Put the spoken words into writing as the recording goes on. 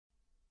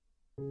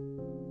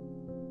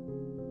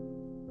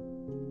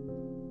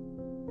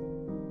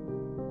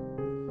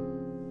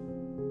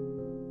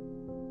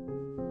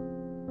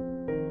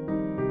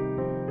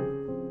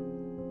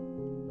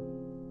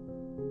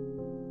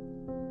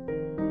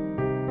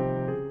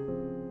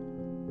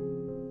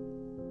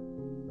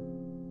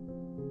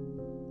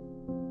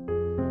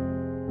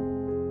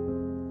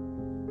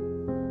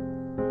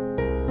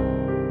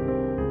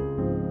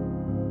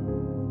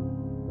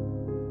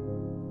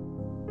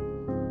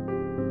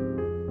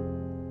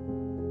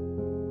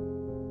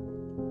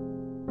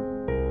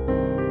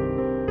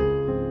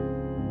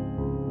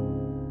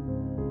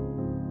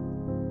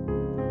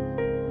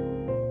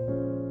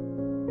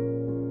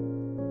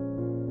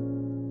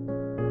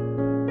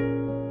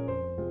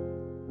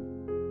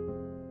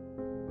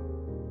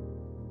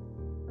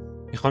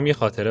میخوام یه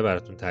خاطره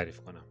براتون تعریف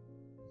کنم.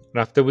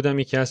 رفته بودم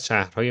یکی از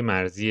شهرهای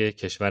مرزی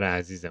کشور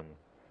عزیزمون.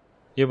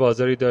 یه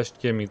بازاری داشت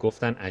که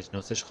میگفتن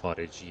اجناسش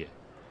خارجیه.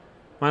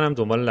 منم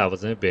دنبال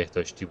لوازم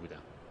بهداشتی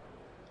بودم.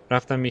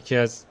 رفتم یکی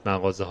از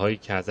مغازه‌هایی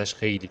که ازش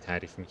خیلی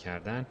تعریف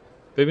میکردن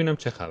ببینم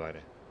چه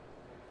خبره.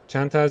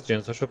 چند تا از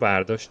جنساشو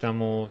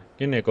برداشتم و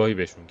یه نگاهی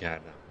بهشون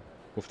کردم.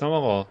 گفتم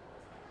آقا،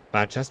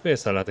 برچسب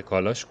اصالت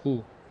کالاش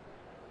کو؟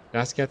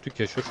 دست کرد تو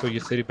کشوش و یه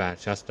سری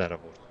برچسب در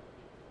آورد.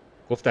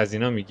 گفت از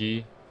اینا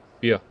میگی؟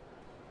 بیا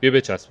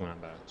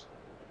بچسبونم برات.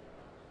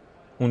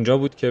 اونجا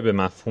بود که به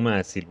مفهوم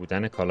اصیل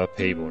بودن کالا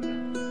پی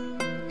بردم.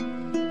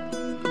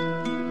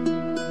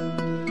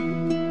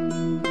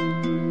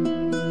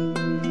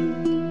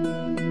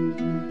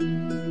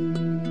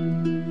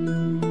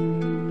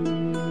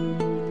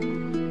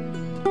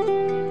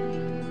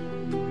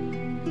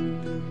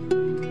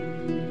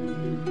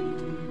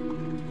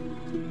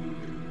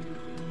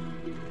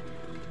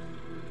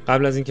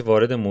 قبل از اینکه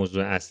وارد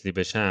موضوع اصلی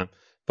بشم،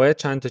 باید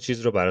چند تا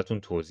چیز رو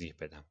براتون توضیح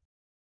بدم.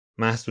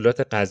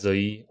 محصولات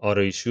غذایی،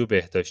 آرایشی و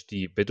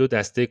بهداشتی به دو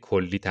دسته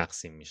کلی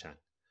تقسیم میشن.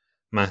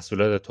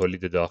 محصولات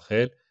تولید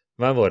داخل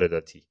و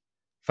وارداتی.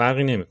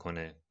 فرقی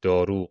نمیکنه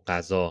دارو،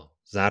 غذا،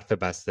 ظرف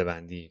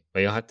بسته‌بندی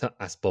و یا حتی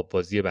اسباب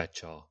بازی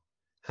بچه‌ها.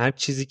 هر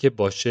چیزی که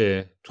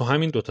باشه تو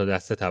همین دوتا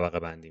دسته طبقه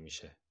بندی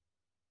میشه.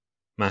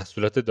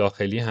 محصولات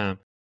داخلی هم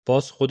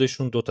باز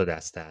خودشون دوتا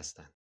دسته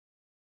هستن.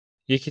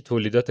 یکی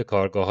تولیدات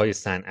کارگاه‌های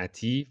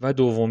صنعتی و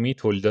دومی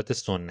تولیدات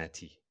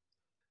سنتی.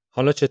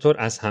 حالا چطور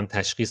از هم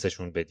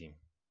تشخیصشون بدیم؟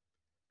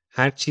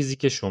 هر چیزی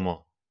که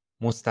شما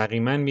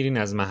مستقیما میرین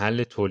از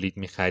محل تولید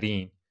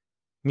میخرین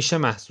میشه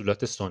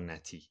محصولات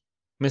سنتی،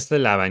 مثل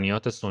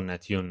لبنیات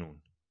سنتی و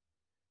نون.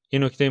 یه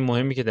نکته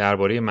مهمی که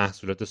درباره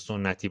محصولات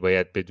سنتی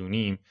باید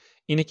بدونیم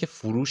اینه که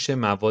فروش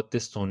مواد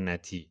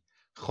سنتی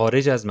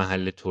خارج از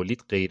محل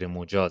تولید غیر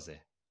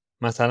مجازه.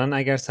 مثلا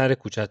اگر سر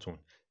کوچه‌تون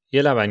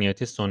یه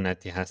لبنیاتی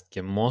سنتی هست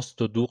که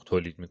ماست و دوغ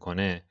تولید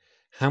میکنه،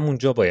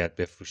 همونجا باید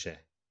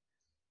بفروشه.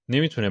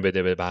 نمیتونه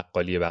بده به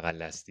بقالی بغل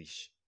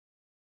دستیش.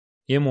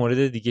 یه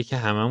مورد دیگه که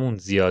هممون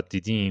زیاد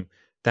دیدیم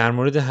در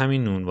مورد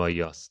همین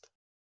نونوایی هست.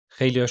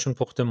 خیلی هاشون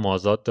پخت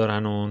مازاد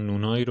دارن و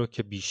نونایی رو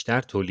که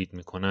بیشتر تولید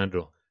میکنن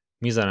رو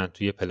میذارن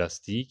توی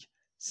پلاستیک،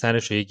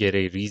 سرش رو یه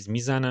گره ریز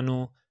میزنن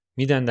و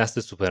میدن دست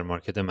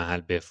سوپرمارکت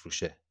محل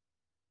بفروشه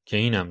که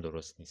اینم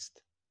درست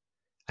نیست.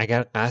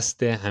 اگر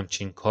قصد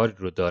همچین کاری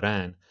رو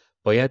دارن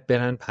باید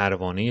برن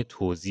پروانه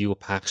توزیع و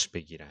پخش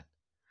بگیرن.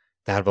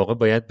 در واقع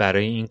باید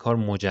برای این کار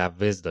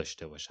مجوز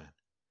داشته باشن.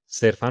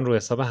 صرفاً رو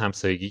حساب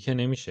همسایگی که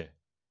نمیشه.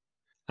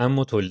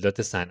 اما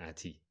تولیدات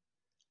صنعتی،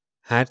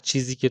 هر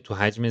چیزی که تو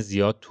حجم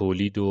زیاد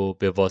تولید و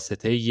به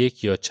واسطه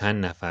یک یا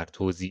چند نفر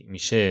توزیع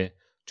میشه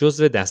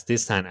جزو دسته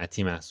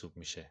صنعتی محسوب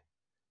میشه.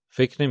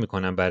 فکر نمی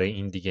کنم برای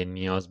این دیگه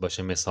نیاز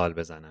باشه مثال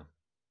بزنم.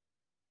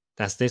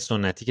 دسته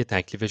سنتی که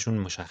تکلیفشون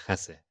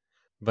مشخصه،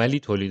 ولی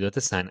تولیدات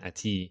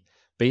صنعتی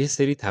به یه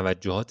سری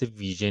توجهات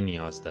ویژه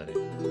نیاز داره.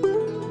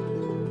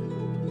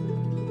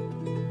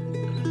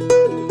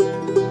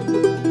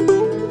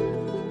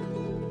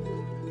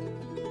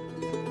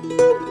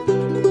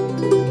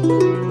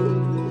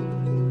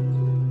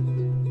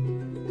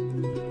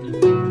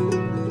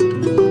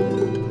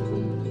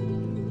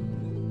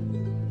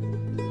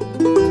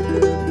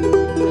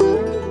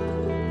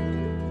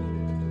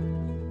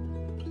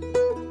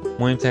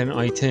 مهمترین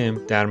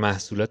آیتم در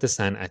محصولات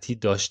صنعتی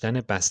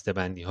داشتن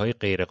بسته‌بندی‌های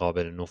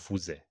غیرقابل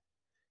نفوذه.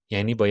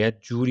 یعنی باید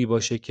جوری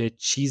باشه که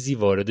چیزی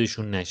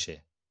واردشون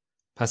نشه.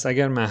 پس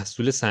اگر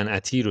محصول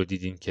صنعتی رو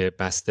دیدین که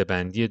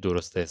بسته‌بندی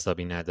درست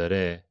حسابی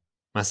نداره،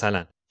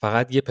 مثلا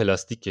فقط یه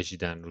پلاستیک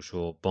کشیدن روش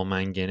و با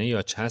منگنه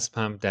یا چسب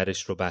هم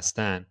درش رو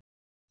بستن،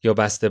 یا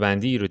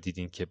بسته‌بندی رو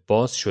دیدین که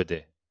باز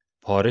شده،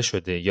 پاره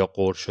شده یا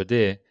قور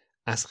شده،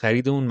 از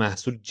خرید اون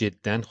محصول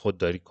جداً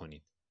خودداری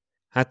کنید.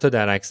 حتی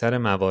در اکثر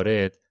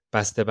موارد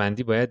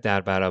بسته‌بندی باید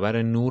در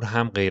برابر نور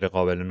هم غیر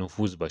قابل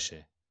نفوذ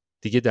باشه.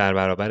 دیگه در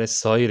برابر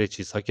سایر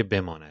چیزها که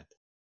بماند.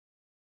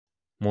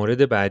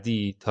 مورد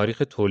بعدی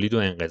تاریخ تولید و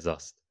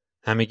انقضاست.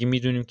 همگی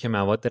میدونیم که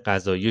مواد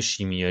غذایی و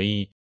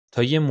شیمیایی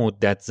تا یه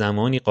مدت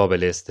زمانی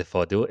قابل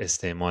استفاده و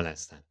استعمال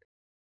هستند.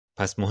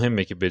 پس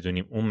مهمه که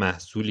بدونیم اون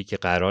محصولی که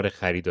قرار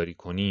خریداری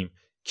کنیم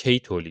کی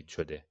تولید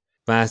شده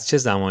و از چه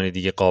زمان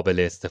دیگه قابل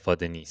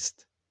استفاده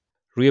نیست.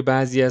 روی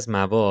بعضی از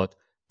مواد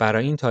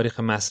برای این تاریخ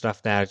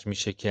مصرف درج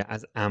میشه که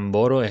از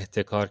انبار و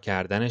احتکار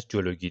کردنش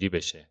جلوگیری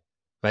بشه.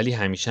 ولی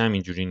همیشه هم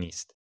اینجوری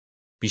نیست.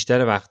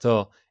 بیشتر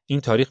وقتا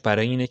این تاریخ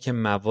برای اینه که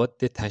مواد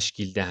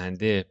تشکیل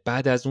دهنده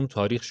بعد از اون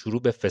تاریخ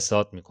شروع به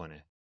فساد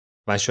میکنه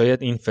و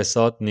شاید این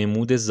فساد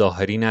نمود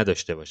ظاهری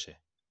نداشته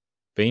باشه.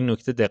 به این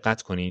نکته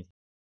دقت کنید.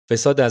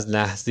 فساد از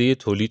لحظه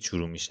تولید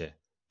شروع میشه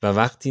و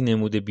وقتی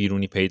نمود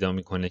بیرونی پیدا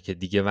میکنه که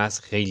دیگه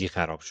وضع خیلی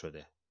خراب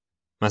شده.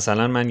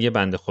 مثلا من یه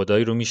بنده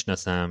خدایی رو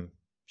میشناسم،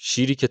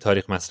 شیری که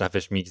تاریخ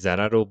مصرفش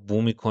میگذره رو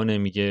بو میکنه،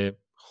 میگه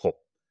خب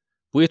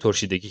بوی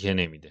ترشیدگی که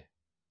نمیده.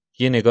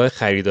 یه نگاه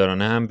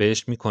خریدارانه هم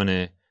بهش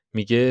میکنه،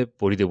 میگه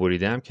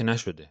بریده هم که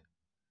نشده.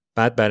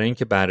 بعد برای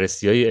اینکه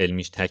بررسی‌های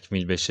علمیش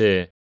تکمیل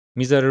بشه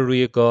میذاره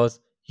روی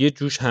گاز، یه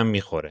جوش هم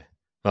میخوره.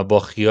 و با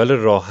خیال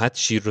راحت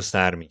شیر رو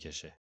سر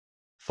میکشه.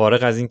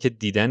 فارغ از اینکه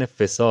دیدن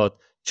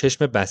فساد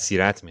چشم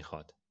بصیرت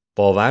میخواد.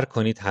 باور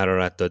کنید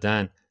حرارت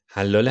دادن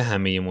حلال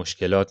همه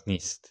مشکلات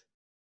نیست.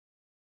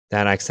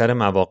 در اکثر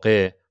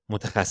مواقع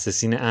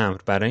متخصصین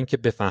امر برای اینکه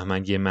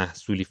بفهمن یه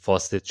محصولی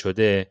فاسد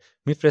شده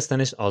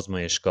میفرستنش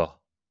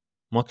آزمایشگاه.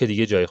 ما که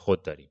دیگه جای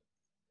خود داریم.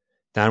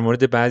 در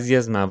مورد بعضی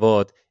از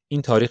مواد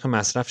این تاریخ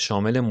مصرف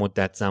شامل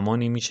مدت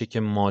زمانی میشه که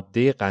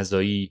ماده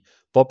غذایی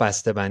با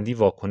بسته‌بندی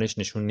واکنش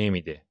نشون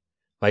نمیده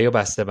و یا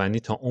بسته‌بندی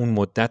تا اون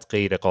مدت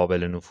غیر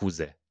قابل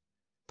نفوذه.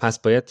 پس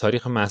باید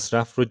تاریخ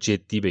مصرف رو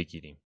جدی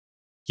بگیریم.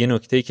 یه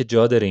نکته‌ای که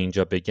جا داره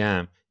اینجا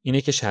بگم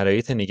اینه که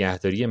شرایط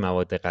نگهداری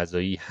مواد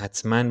غذایی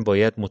حتماً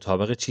باید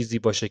مطابق چیزی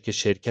باشه که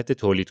شرکت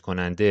تولید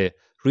کننده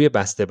روی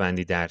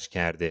بسته‌بندی درج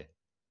کرده.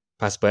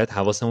 پس باید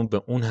حواسمون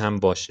به اون هم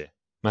باشه.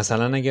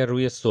 مثلا اگر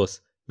روی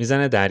سس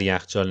میزنه در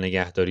یخچال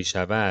نگهداری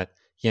شود،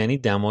 یعنی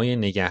دمای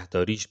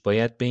نگهداریش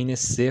باید بین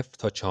 0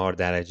 تا 4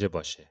 درجه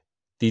باشه.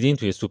 دیدین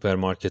توی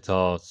سوپرمارکت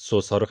ها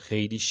سس ها رو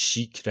خیلی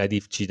شیک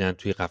ردیف چیدن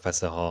توی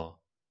قفسه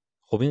ها.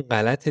 خب این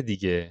غلطه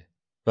دیگه.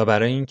 و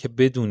برای اینکه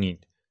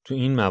بدونید تو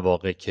این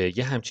مواقع که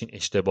یه همچین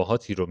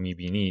اشتباهاتی رو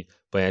میبینید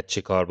باید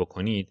چه کار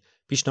بکنید،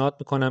 پیشنهاد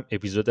میکنم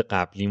اپیزود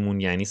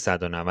قبلیمون یعنی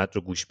 190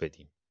 رو گوش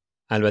بدین.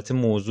 البته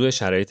موضوع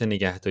شرایط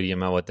نگهداری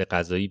مواد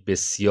غذایی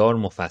بسیار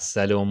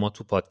مفصله و ما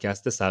تو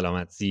پادکست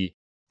سلامتی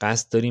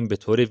قصد داریم به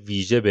طور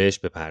ویژه بهش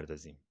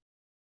بپردازیم.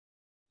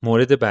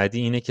 مورد بعدی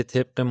اینه که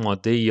طبق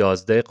ماده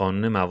 11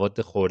 قانون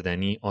مواد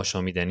خوردنی،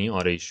 آشامیدنی،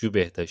 آرایشی و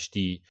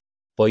بهداشتی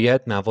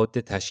باید مواد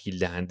تشکیل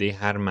دهنده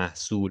هر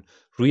محصول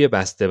روی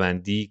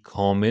بسته‌بندی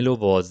کامل و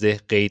واضح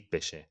قید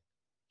بشه.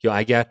 یا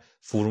اگر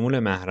فرمول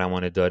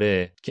محرمانه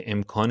داره که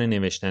امکان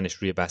نوشتنش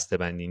روی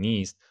بسته‌بندی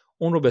نیست،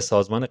 اون رو به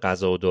سازمان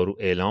غذا و دارو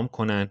اعلام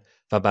کنن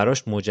و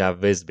براش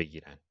مجوز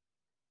بگیرن.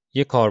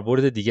 یه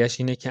کاربرد دیگه‌ش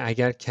اینه که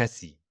اگر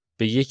کسی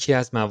به یکی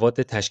از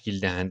مواد تشکیل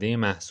دهنده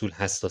محصول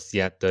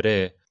حساسیت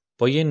داره،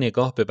 با یه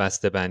نگاه به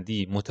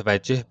بسته‌بندی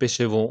متوجه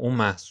بشه و اون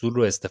محصول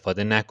رو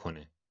استفاده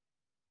نکنه.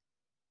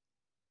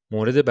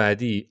 مورد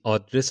بعدی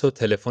آدرس و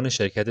تلفن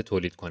شرکت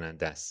تولید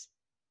کننده است.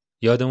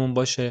 یادمون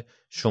باشه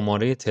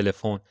شماره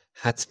تلفن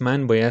حتماً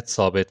باید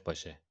ثابت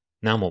باشه،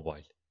 نه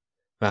موبایل.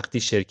 وقتی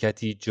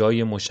شرکتی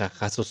جای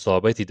مشخص و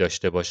ثابتی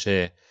داشته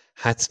باشه،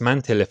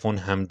 حتماً تلفن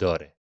هم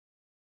داره.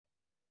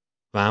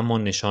 و اما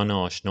نشان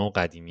آشنا و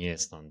قدیمی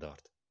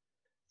استاندارد.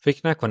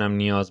 فکر نکنم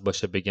نیاز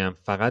باشه بگم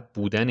فقط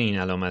بودن این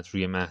علامت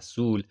روی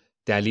محصول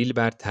دلیل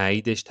بر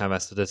تاییدش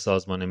توسط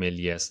سازمان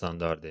ملی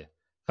استاندارده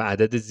و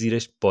عدد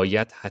زیرش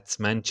باید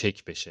حتماً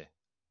چک بشه.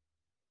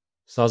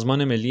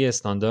 سازمان ملی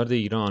استاندارد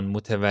ایران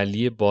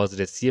متولی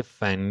بازرسی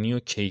فنی و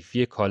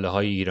کیفی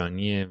کالاهای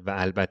ایرانیه و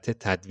البته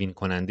تدوین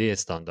کننده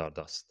استاندارد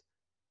است.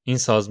 این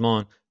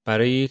سازمان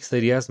برای یک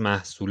سری از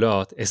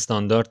محصولات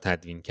استاندارد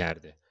تدوین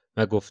کرده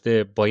و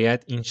گفته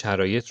باید این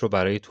شرایط رو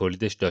برای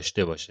تولیدش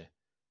داشته باشه.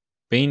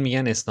 به این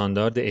میگن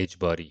استاندارد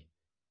اجباری.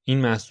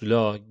 این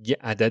محصولات یه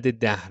عدد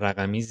 10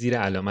 رقمی زیر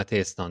علامت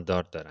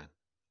استاندارد دارن.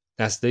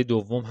 دسته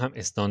دوم هم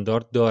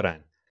استاندارد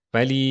دارن،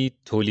 ولی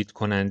تولید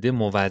کننده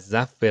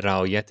موظف به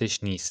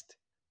رعایتش نیست.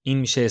 این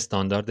میشه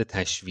استاندارد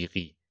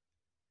تشویقی.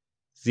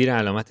 زیر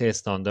علامت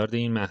استاندارد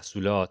این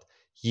محصولات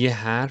یه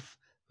حرف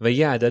و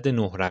یه عدد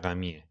 9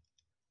 رقمیه.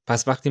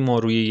 پس وقتی ما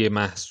روی یه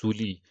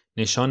محصولی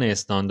نشان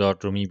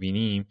استاندارد رو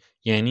میبینیم،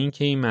 یعنی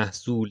اینکه این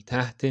محصول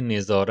تحت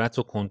نظارت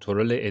و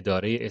کنترل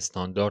اداره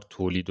استاندارد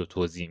تولید و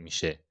توزیع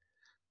میشه.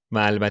 و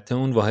البته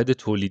اون واحد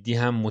تولیدی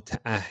هم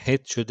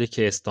متعهد شده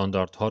که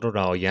استانداردها رو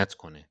رعایت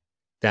کنه.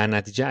 در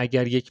نتیجه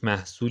اگر یک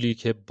محصولی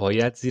که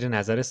باید زیر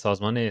نظر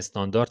سازمان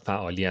استاندارد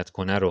فعالیت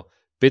کنه رو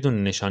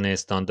بدون نشان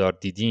استاندارد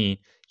دیدین،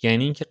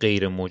 یعنی اینکه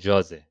غیر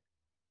مجازه.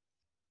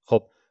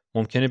 خب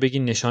ممکنه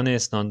بگین نشان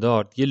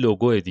استاندارد یه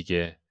لوگو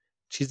دیگه،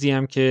 چیزی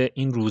هم که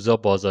این روزا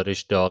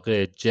بازارش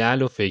داغه،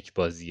 جعل و فیک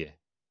بازیه.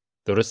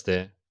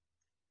 درسته؟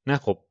 نه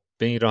خب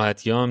به این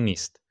راحتی هم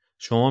نیست.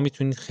 شما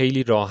میتونید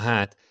خیلی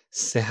راحت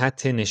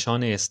صحت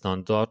نشان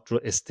استاندارد رو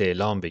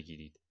استعلام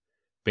بگیرید.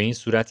 به این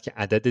صورت که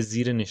عدد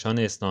زیر نشان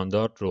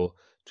استاندارد رو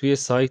توی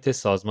سایت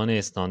سازمان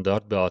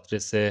استاندارد به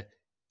آدرس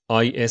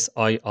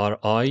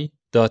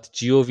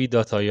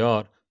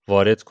isiri.gov.ir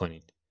وارد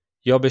کنید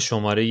یا به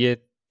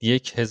شماره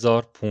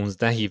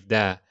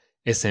 101517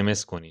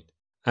 SMS کنید.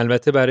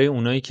 البته برای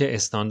اونایی که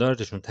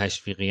استانداردشون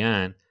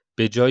تشویقی‌ان،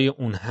 به جای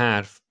اون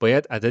حرف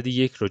باید عدد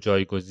 1 رو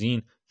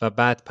جایگزین و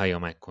بعد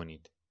پیامک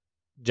کنید.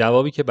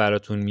 جوابی که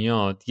براتون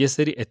میاد یه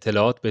سری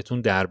اطلاعات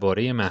بهتون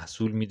درباره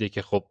محصول میده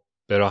که خب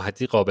به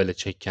راحتی قابل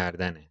چک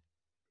کردنه.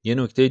 یه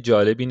نکته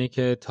جالب اینه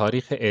که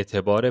تاریخ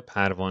اعتبار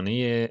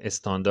پروانه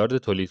استاندارد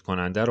تولید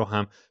کننده رو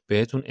هم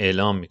بهتون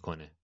اعلام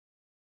میکنه.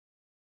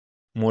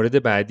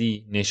 مورد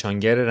بعدی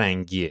نشانگر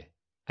رنگیه.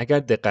 اگر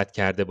دقت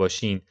کرده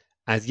باشین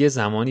از یه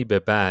زمانی به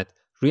بعد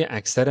روی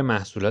اکثر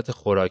محصولات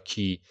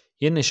خوراکی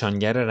یه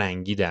نشانگر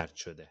رنگی درج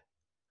شده.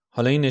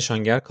 حالا این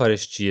نشانگر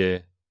کارش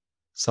چیه؟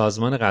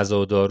 سازمان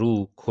غذا و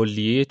دارو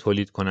کلیه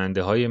تولید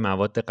کننده های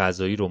مواد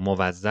غذایی رو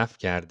موظف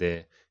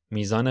کرده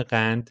میزان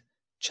قند،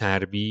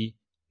 چربی،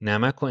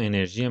 نمک و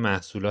انرژی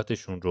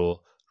محصولاتشون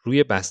رو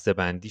روی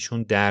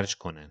بسته‌بندیشون درج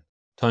کنن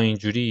تا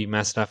اینجوری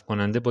مصرف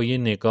کننده با یه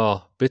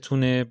نگاه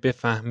بتونه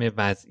بفهمه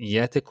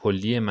وضعیت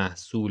کلی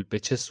محصول به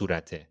چه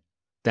صورته.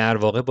 در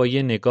واقع با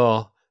یه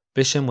نگاه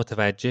بشه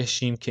متوجه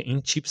شیم که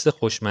این چیپس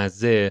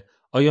خوشمزه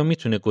آیا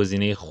میتونه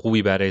گزینه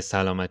خوبی برای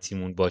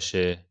سلامتیمون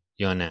باشه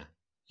یا نه.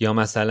 یا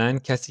مثلا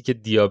کسی که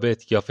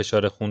دیابت یا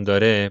فشار خون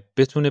داره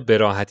بتونه به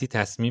راحتی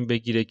تصمیم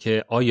بگیره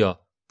که آیا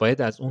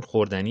باید از اون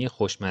خوردنی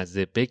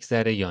خوشمزه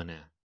بگذره یا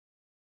نه.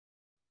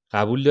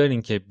 قبول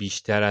دارین که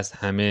بیشتر از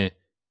همه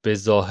به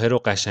ظاهر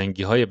و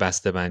قشنگی‌های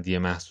بسته‌بندی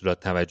محصولات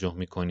توجه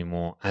می‌کنیم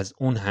و از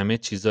اون همه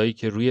چیزایی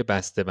که روی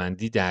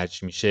بسته‌بندی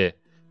درج میشه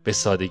به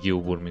سادگی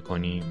عبور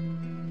می‌کنیم.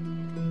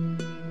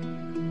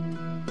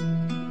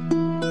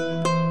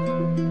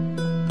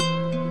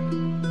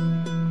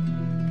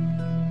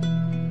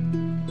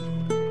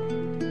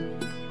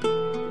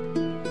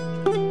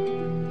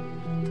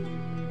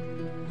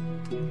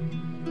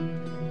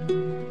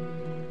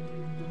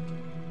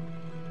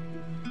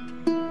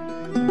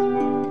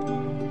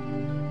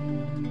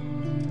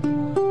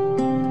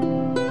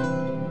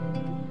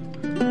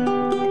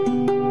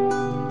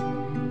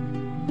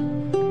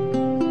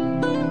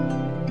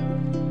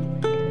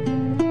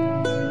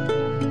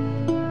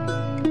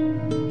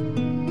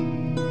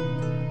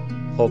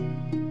 خب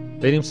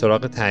بریم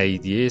سراغ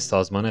تاییدیه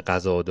سازمان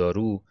غذا و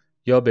دارو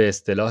یا به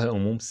اصطلاح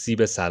عموم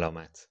سیب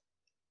سلامت.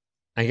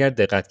 اگر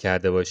دقت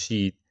کرده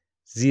باشید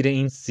زیر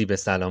این سیب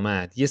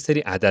سلامت یه سری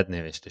عدد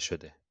نوشته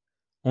شده.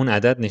 اون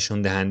عدد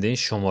نشون دهنده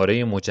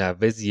شماره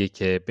مجوزیه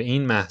که به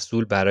این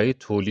محصول برای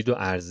تولید و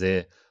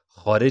عرضه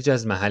خارج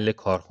از محل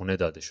کارخونه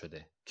داده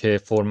شده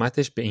که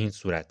فرمتش به این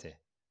صورته: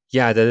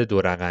 یه عدد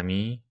 2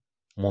 رقمی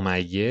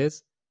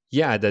ممیز،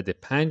 یه عدد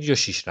 5 یا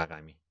 6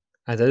 رقمی.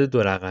 عدد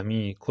 2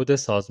 رقمی کد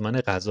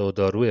سازمان غذا و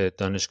دارو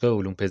دانشگاه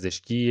علوم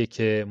پزشکیه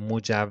که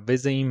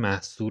مجوز این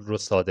محصول رو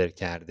صادر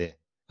کرده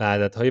و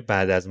عددهای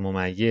بعد از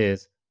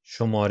ممیز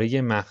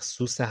شماره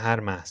مخصوص هر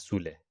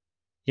محصوله.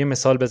 یه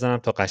مثال بزنم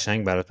تا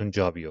قشنگ براتون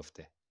جا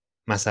بیفته.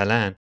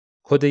 مثلا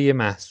کد یه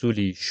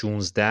محصولی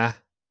 16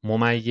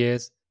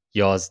 ممیز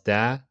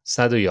 11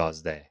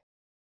 111.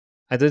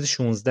 عدد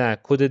 16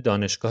 کد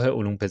دانشگاه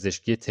علوم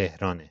پزشکی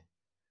تهرانه.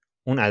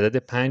 اون عدد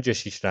 5 یا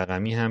 6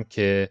 رقمی هم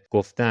که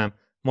گفتم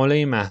مال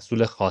این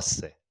محصول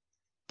خاصه.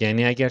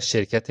 یعنی اگر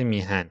شرکت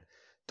میهن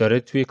داره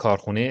توی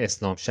کارخونه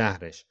اسلام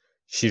شهرش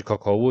شیر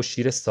کاکائو و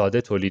شیر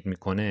ساده تولید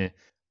میکنه،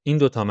 این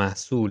دوتا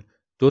محصول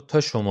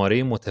دوتا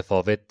شماره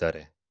متفاوت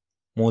داره.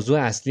 موضوع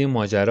اصلی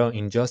ماجرا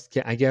اینجاست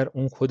که اگر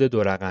اون کد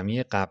 2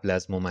 رقمی قبل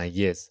از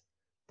ممیز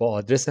با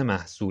آدرس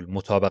محصول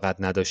مطابقت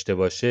نداشته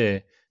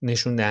باشه،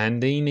 نشون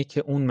دهنده اینه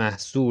که اون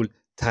محصول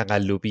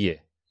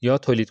تقلبیه یا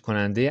تولید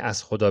کننده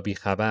از خدا بی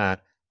خبر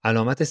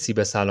علامت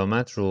سیب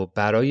سلامت رو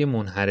برای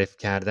منحرف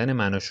کردن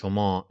من و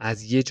شما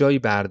از یه جایی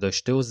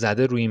برداشته و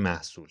زده روی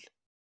محصول.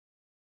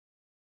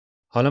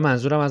 حالا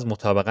منظورم از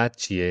مطابقت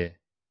چیه؟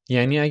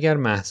 یعنی اگر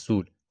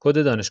محصول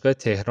کد دانشگاه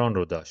تهران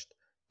رو داشت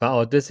و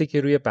آدرسی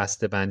که روی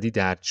بسته‌بندی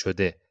درج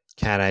شده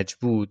کرج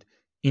بود،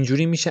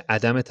 اینجوری میشه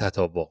عدم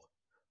تطابق.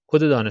 کد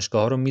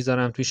دانشگاه‌ها رو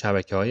میذارم توی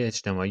شبکه‌های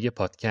اجتماعی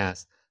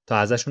پادکست تا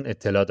ازشون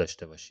اطلاع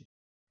داشته باشید.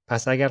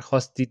 پس اگر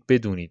خواستید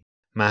بدونید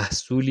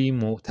محصولی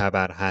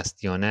معتبر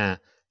هست یا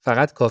نه،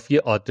 فقط کافی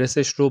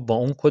آدرسش رو با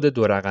اون کد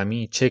 2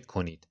 رقمی چک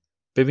کنید.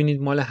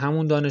 ببینید مال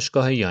همون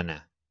دانشگاهه یا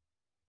نه.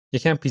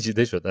 یکم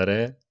پیچیده شد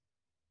آره؟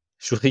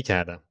 شوخی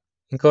کردم.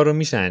 این کار رو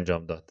میشه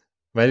انجام داد.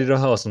 ولی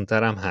راه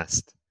آسان‌تر هم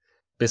هست.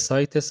 به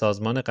سایت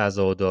سازمان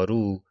غذا و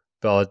دارو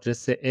به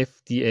آدرس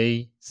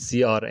fda.crm.ir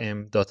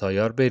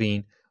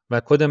برین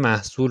و کد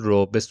محصول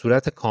رو به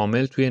صورت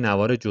کامل توی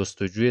نوار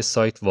جستجوی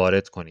سایت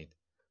وارد کنید.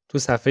 تو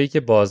صفحه‌ای که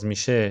باز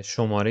میشه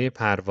شماره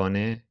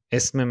پروانه،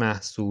 اسم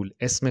محصول،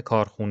 اسم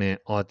کارخونه،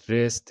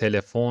 آدرس،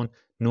 تلفن،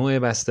 نوع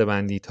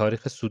بسته‌بندی،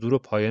 تاریخ صدور و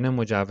پایان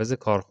مجوز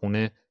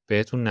کارخونه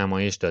بهتون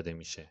نمایش داده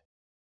میشه.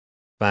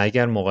 و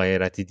اگر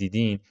مغایرتی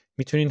دیدین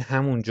میتونین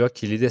همونجا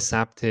کلید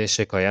ثبت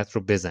شکایت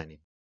رو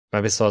بزنید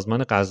و به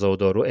سازمان غذا و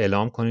دارو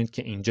اعلام کنید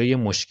که اینجا یه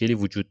مشکلی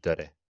وجود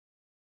داره.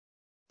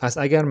 پس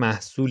اگر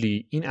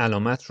محصولی این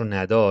علامت رو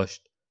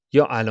نداشت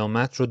یا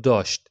علامت رو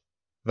داشت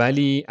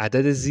ولی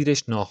عدد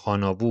زیرش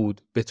ناخوانا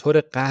بود، به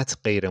طور قطع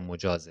غیر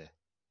مجازه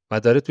و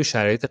داره تو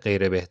شرایط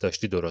غیر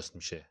بهداشتی درست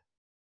میشه.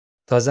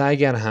 تازه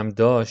اگر هم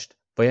داشت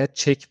باید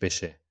چک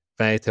بشه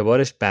و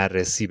اعتبارش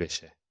بررسی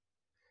بشه.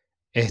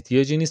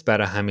 احتیاجی نیست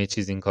برای همه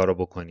چیز این کارو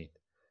بکنید.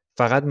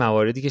 فقط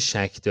مواردی که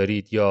شک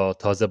دارید یا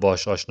تازه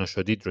باهاش آشنا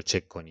شدید رو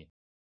چک کنید.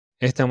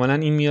 احتمالاً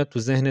این میاد تو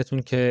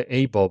ذهنتون که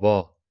ای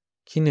بابا،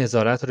 کی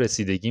نظارت و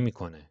رسیدگی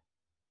میکنه؟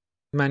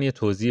 من یه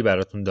توضیح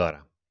براتون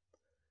دارم.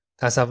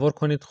 تصور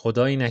کنید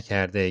خدایی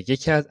نکرده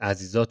یکی از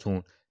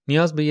عزیزاتون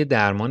نیاز به یه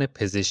درمان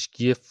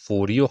پزشکی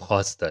فوری و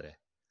خاص داره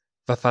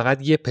و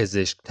فقط یه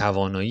پزشک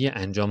توانایی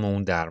انجام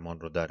اون درمان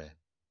رو داره.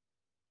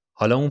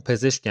 حالا اون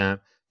پزشکم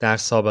در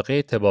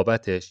سابقه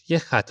طبابتش یه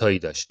خطایی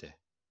داشته.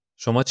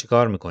 شما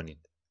چیکار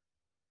میکنید؟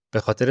 به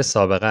خاطر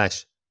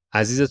سابقهش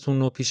عزیزتون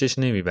رو پیشش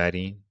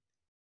نمیبرین؟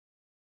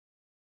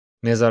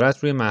 نظارت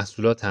روی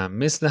محصولات هم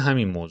مثل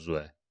همین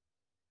موضوعه.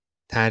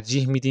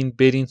 ترجیح میدین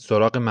برین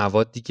سراغ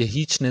موادی که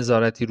هیچ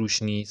نظارتی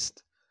روش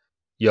نیست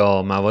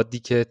یا موادی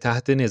که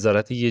تحت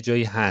نظارت یه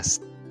جایی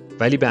هست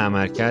ولی به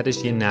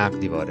عملکردش یه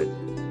نقدی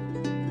وارده؟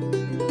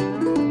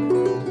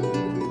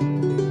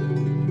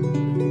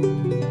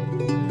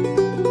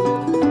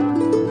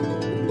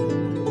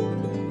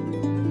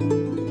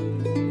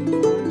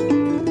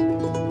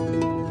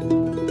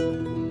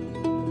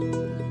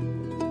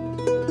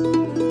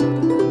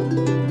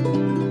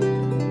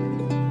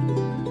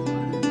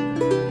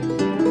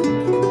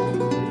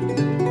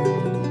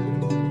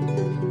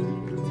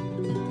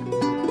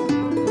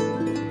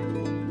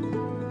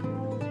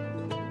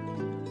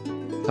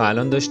 تا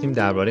الان داشتیم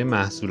درباره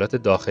محصولات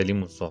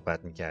داخلیمون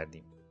صحبت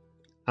می‌کردیم.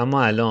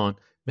 اما الان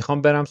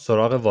میخوام برم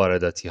سراغ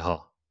وارداتی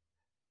ها.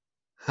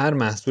 هر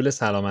محصول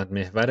سلامت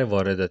محور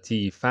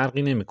وارداتی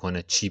فرقی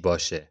نمیکنه چی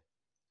باشه.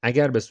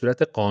 اگر به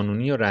صورت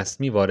قانونی و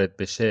رسمی وارد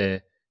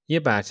بشه، یه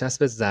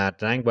برچسب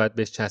زرد رنگ باید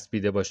بهش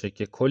چسبیده باشه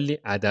که کلی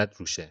عدد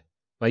روشه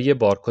و یه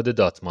بارکد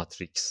دات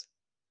ماتریکس.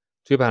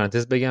 توی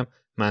پرانتز بگم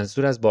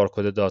منظور از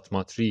بارکد دات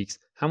ماتریکس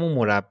همون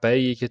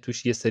مربعیه که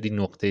توش یه سری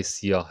نقطه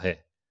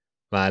سیاهه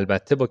و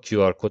البته با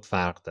QR کد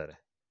فرق داره.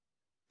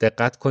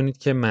 دقت کنید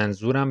که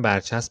منظورم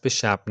برچسب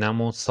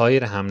شبنم و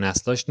سایر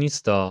همنسلاش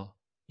نیستا.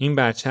 این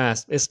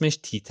برچسب اسمش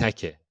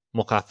تیتکه،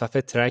 مخفف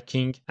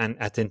Tracking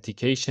and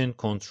Authentication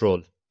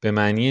Control، به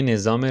معنی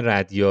نظام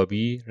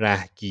ردیابی،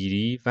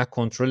 رهگیری و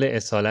کنترل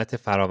اصالت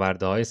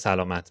فرآورده‌های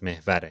سلامت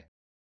محوره.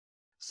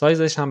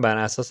 سایزش هم بر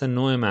اساس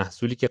نوع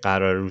محصولی که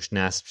قرار روش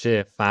نصب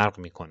شه فرق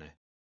میکنه.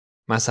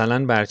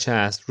 مثلا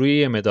برچسب روی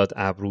یه مداد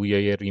ابرو یا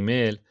یه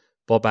ریمل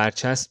با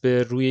برچسب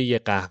روی یه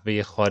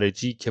قهوه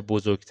خارجی که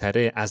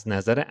بزرگتره از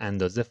نظر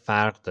اندازه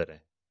فرق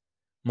داره.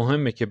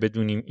 مهمه که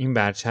بدونیم این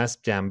برچسب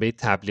جنبه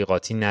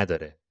تبلیغاتی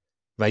نداره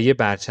و یه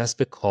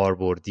برچسب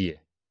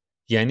کاربردیه.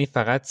 یعنی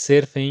فقط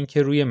صرف این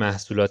که روی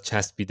محصولات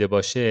چسبیده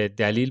باشه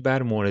دلیل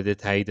بر مورد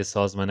تایید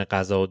سازمان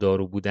غذا و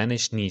دارو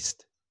بودنش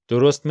نیست.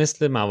 درست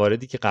مثل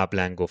مواردی که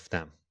قبلا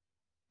گفتم.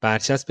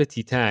 برچسب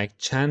تیتک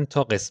چند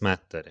تا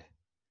قسمت داره.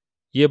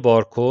 یه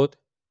بارکد،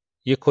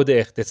 یه کد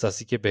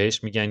اختصاصی که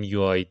بهش میگن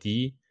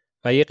UID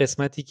و یه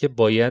قسمتی که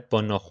باید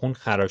با ناخن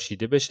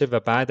خراشیده بشه و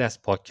بعد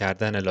از پاک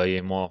کردن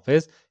لایه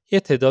محافظ یه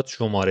تعداد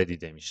شماره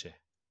دیده میشه.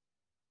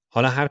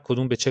 حالا هر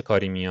کدوم به چه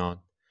کاری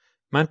میان؟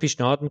 من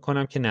پیشنهاد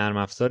میکنم که نرم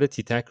افزار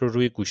تیتک رو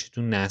روی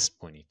گوشیتون نصب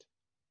کنید.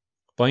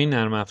 با این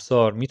نرم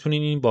افزار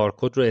میتونید این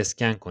بارکد رو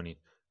اسکن کنید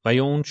و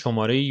یا اون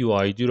شماره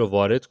UID رو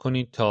وارد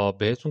کنید تا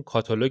بهتون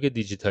کاتالوگ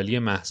دیجیتالی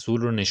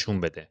محصول رو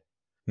نشون بده.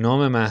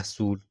 نام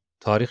محصول،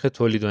 تاریخ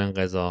تولید و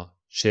انقضا،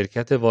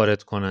 شرکت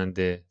وارد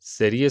کننده،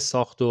 سری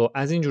ساخت و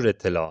از اینجور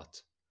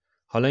اطلاعات.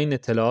 حالا این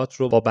اطلاعات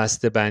رو با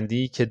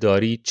بسته‌بندی که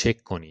دارید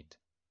چک کنید.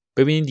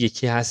 ببینید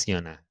یکی هست یا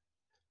نه.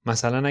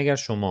 مثلا اگر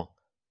شما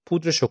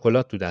پودر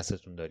شکلات تو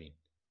دستتون دارین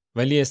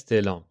ولی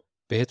استعلام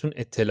بهتون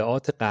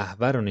اطلاعات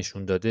قهوه رو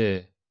نشون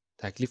داده،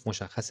 تکلیف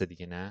مشخصه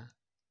دیگه نه؟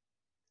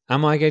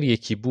 اما اگر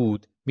یکی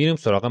بود میریم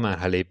سراغ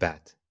مرحله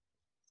بعد.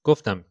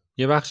 گفتم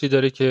یه بخشی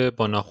داره که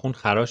با ناخن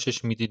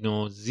خراشش میدین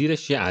و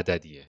زیرش یه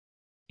عددیه.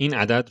 این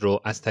عدد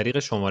رو از طریق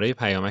شماره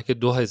پیامک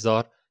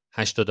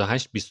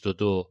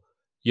 208822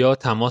 یا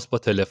تماس با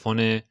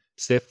تلفن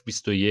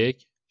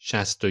 021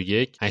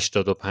 61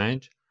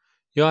 85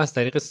 یا از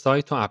طریق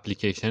سایت و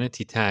اپلیکیشن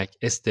تیتک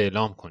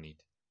استعلام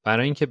کنید.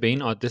 برای اینکه به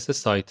این آدرس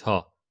سایت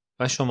ها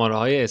و شماره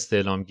های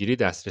استعلام گیری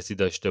دسترسی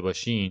داشته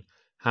باشین،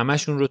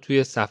 همشون رو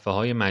توی صفحه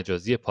های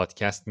مجازی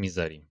پادکست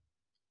میذاریم.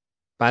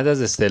 بعد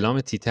از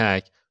استعلام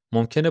تیتک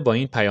ممکنه با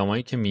این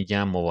پیامایی که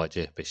میگم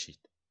مواجه بشید.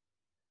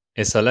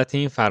 اصالت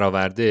این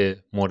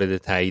فراورده مورد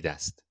تایید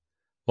است.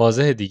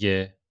 واضحه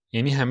دیگه؟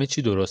 یعنی همه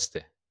چی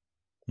درسته.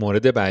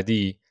 مورد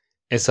بعدی،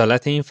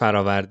 اصالت این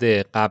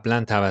فراورده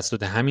قبلا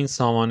توسط همین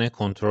سامانه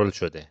کنترل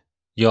شده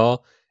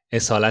یا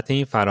اصالت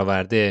این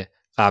فراورده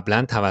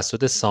قبلا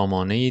توسط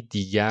سامانه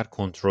دیگر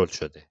کنترل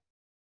شده.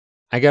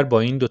 اگر با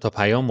این دوتا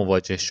پیام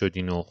مواجه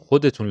شدین و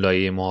خودتون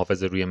لایه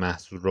محافظ روی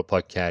محصول رو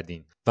پاک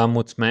کردین و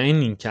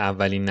مطمئنین که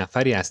اولین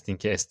نفری هستین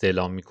که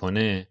استعلام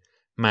میکنه،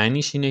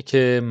 معنیش اینه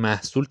که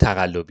محصول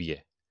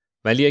تقلبیه.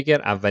 ولی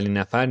اگر اولین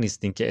نفر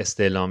نیستین که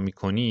استعلام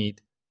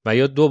میکنید و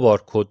یا 2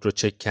 بار کد رو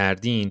چک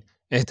کردین،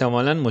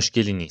 احتمالاً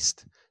مشکلی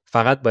نیست.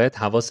 فقط باید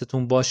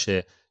حواستون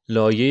باشه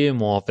لایه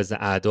محافظ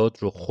اعداد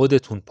رو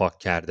خودتون پاک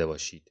کرده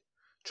باشید.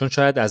 چون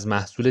شاید از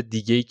محصول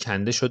دیگه‌ای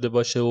کنده شده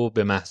باشه و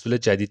به محصول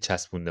جدید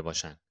چسبونده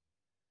باشن.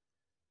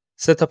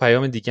 3 تا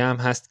پیام دیگه هم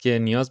هست که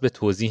نیاز به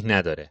توضیح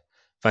نداره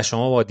و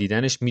شما با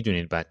دیدنش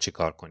میدونید بعد چی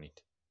کار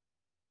کنید.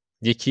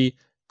 یکی،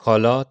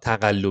 کالا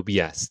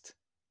تقلبی است.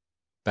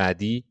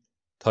 بعدی،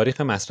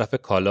 تاریخ مصرف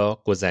کالا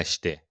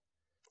گذشته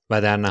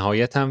و در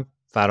نهایت هم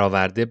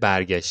فراورده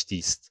برگشتی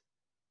است.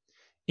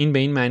 این به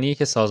این معنیه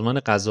که سازمان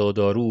غذا و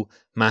دارو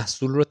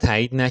محصول رو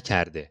تایید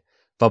نکرده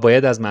و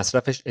باید از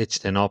مصرفش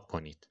اجتناب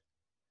کنید.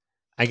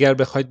 اگر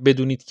بخواید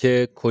بدونید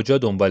که کجا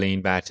دنبال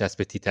این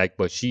برچسب تیتک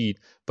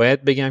باشید،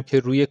 باید بگم که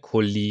روی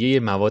کلیه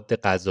مواد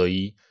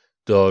غذایی،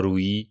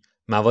 دارویی،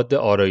 مواد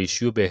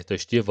آرایشی و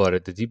بهداشتی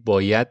وارداتی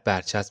باید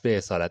برچسب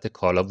اصالت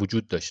کالا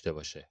وجود داشته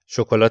باشه.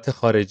 شکلات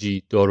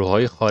خارجی،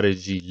 داروهای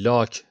خارجی،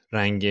 لاک،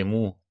 رنگ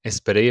مو،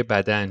 اسپری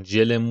بدن،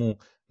 ژل مو،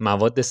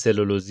 مواد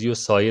سلولوزی و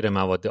سایر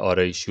مواد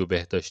آرایشی و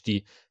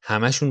بهداشتی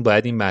همشون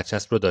باید این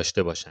برچسب رو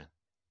داشته باشن.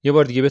 یه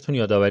بار دیگه بهتون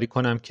یادآوری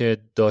کنم که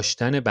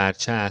داشتن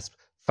برچسب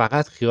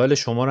فقط خیال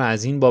شما رو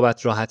از این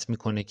بابت راحت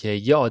میکنه که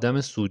یه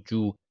آدم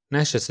سودجو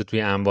نشسته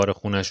توی انبار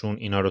خونشون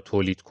اینا رو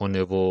تولید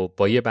کنه و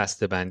با یه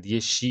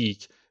بسته‌بندی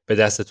شیک به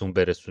دستتون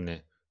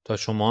برسونه تا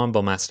شما هم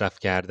با مصرف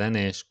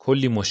کردنش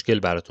کلی مشکل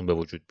براتون به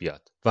وجود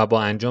بیاد و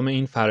با انجام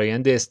این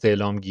فرایند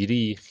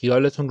استعلامگیری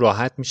خیالتون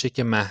راحت میشه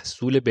که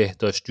محصول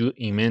بهداشتی و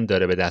ایمن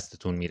داره به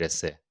دستتون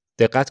میرسه.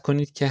 دقت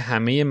کنید که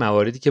همه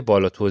مواردی که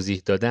بالا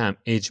توضیح دادم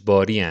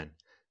اجباری هن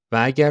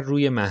و اگر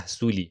روی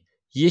محصولی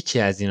یکی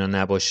از اینا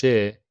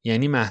نباشه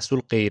یعنی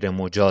محصول غیر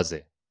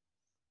مجازه.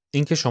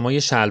 اینکه شما یه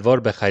شلوار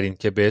بخرید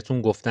که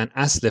بهتون گفتن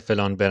اصل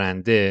فلان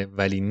برنده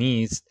ولی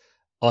نیست،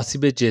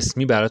 آسیب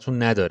جسمی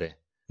براتون نداره.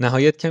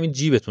 نهایت کمی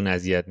جیبتون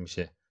اذیت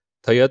میشه.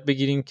 تا یاد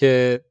بگیریم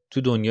که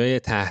تو دنیای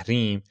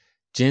تحریم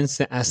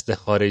جنس اصل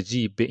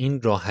خارجی به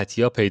این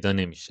راحتی‌ها پیدا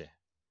نمیشه.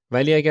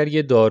 ولی اگر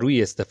یه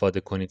دارویی استفاده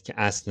کنید که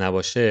اصل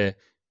نباشه،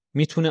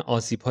 میتونه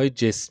آسیب‌های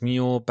جسمی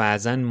و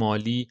بعضاً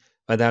مالی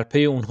و در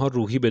پی اونها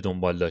روحی به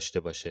دنبال داشته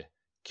باشه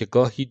که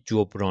گاهی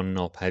جبران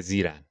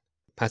ناپذیرن.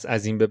 پس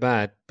از این به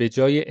بعد به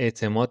جای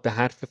اعتماد به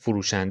حرف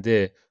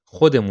فروشنده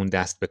خودمون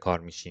دست به کار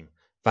میشیم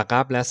و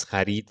قبل از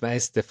خرید و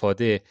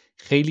استفاده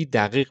خیلی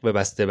دقیق به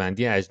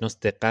بسته‌بندی اجناس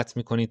دقت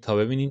میکنید تا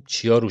ببینیم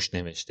چیا روش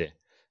نوشته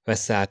و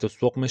صحت و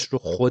سقمش رو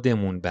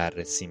خودمون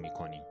بررسی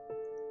میکنیم.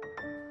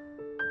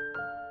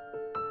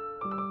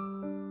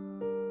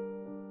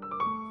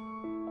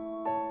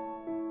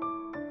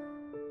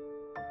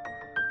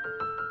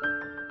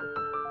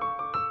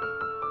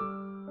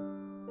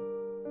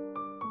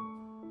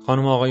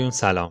 خانم آقایون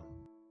سلام.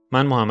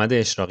 من محمد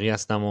اشراقی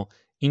هستم و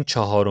این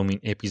 4مین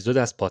اپیزود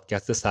از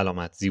پادکست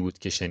سلامتزی بود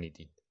که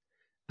شنیدید.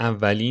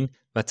 اولین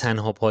و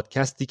تنها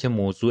پادکستی که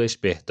موضوعش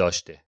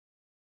بهداشته.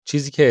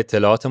 چیزی که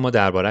اطلاعات ما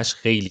دربارش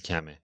خیلی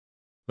کمه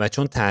و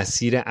چون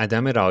تأثیر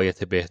عدم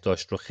رعایت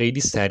بهداشت رو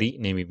خیلی سریع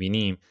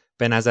نمیبینیم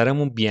به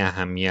نظرمون بی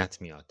اهمیت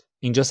میاد.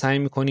 اینجا سعی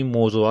میکنیم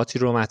موضوعاتی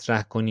رو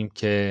مطرح کنیم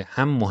که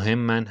هم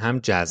مهمن هم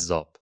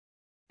جذاب.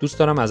 دوست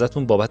دارم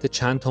ازتون بابت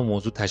چند تا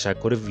موضوع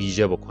تشکر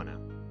ویژه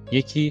بکنم.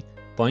 یکی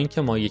با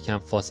اینکه ما یکم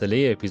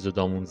فاصله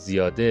اپیزودامون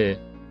زیاده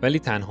ولی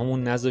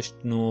تنهامون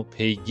نذاشتین و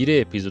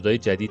پیگیر اپیزودهای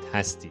جدید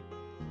هستید.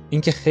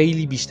 اینکه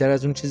خیلی بیشتر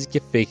از اون چیزی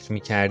که فکر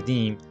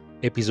می‌کردیم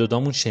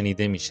اپیزودامون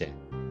شنیده میشه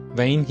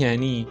و این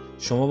یعنی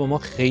شما با ما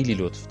خیلی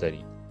لطف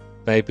دارین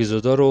و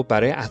اپیزودا رو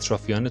برای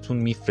اطرافیانتون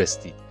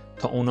میفرستید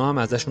تا اونا هم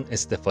ازشون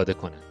استفاده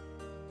کنن.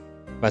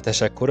 و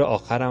تشکر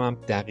آخرم هم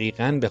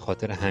دقیقاً به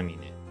خاطر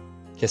همینه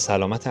که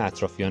سلامت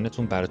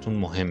اطرافیانتون براتون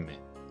مهمه.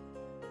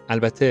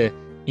 البته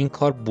این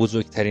کار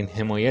بزرگترین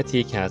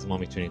حمایتیه که از ما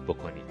میتونید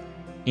بکنید.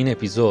 این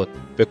اپیزود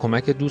به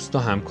کمک دوست و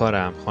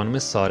همکارم خانم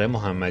ساره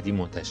محمدی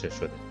منتشر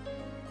شده.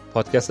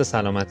 پادکست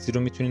سلامتزی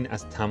رو میتونین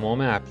از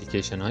تمام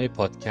اپلیکیشن های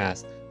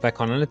پادکست و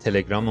کانال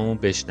تلگراممون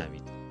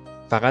بشنوید.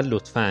 فقط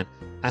لطفاً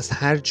از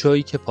هر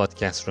جایی که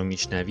پادکست رو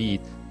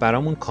میشنوید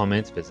برامون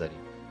کامنت بذارید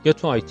یا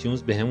تو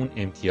آیتیونز بهمون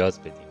امتیاز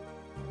بدید.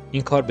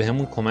 این کار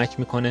بهمون کمک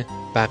میکنه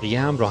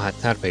بقیه هم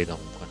راحت‌تر پیدا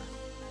میکنن.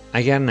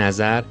 اگر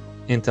نظر،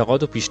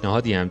 انتقاد و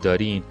پیشنهادی هم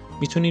دارین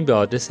میتونین به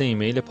آدرس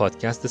ایمیل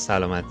پادکست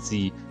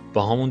سلامتزی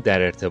با همون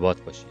در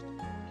ارتباط باشید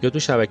یا تو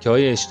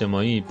شبکه‌های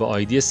اجتماعی با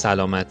آیدی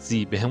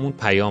سلامتزی بهمون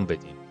پیام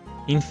بدین.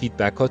 این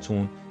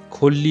فیدبکاتون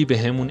کلی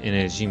بهمون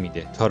انرژی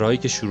میده تا راهی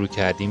که شروع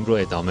کردیم رو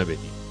ادامه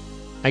بدیم.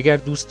 اگر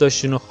دوست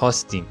داشتین و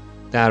خواستین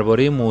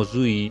درباره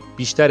موضوعی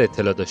بیشتر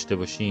اطلاع داشته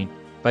باشین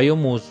و یا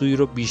موضوعی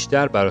رو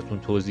بیشتر براتون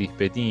توضیح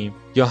بدیم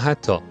یا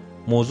حتی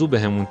موضوع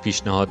بهمون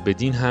پیشنهاد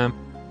بدین هم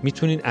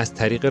میتونید از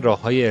طریق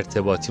راه‌های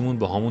ارتباطیمون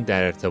با همون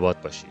در ارتباط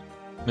باشید.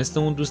 مثل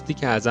اون دوستی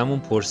که ازمون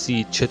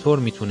پرسید چطور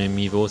میتونه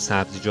میوه و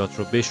سبزیجات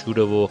رو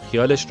بشوره و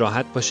خیالش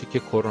راحت باشه که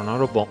کرونا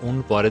رو با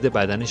اون وارد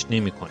بدنش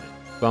نمیکنه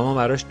و ما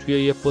براش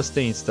توی یه پست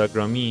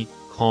اینستاگرامی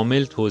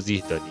کامل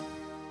توضیح دادیم.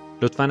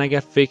 لطفاً اگر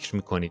فکر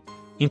میکنید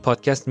این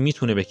پادکست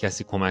میتونه به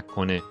کسی کمک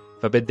کنه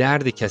و به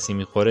درد کسی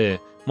میخوره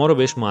ما رو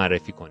بهش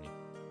معرفی کنیم.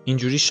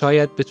 اینجوری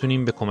شاید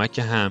بتونیم به کمک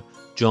هم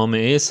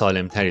جامعه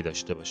سالمتری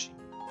داشته باشیم.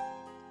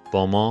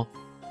 با ما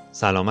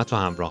سلامت و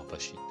همراه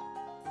باشید.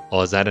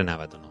 آذر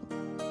 99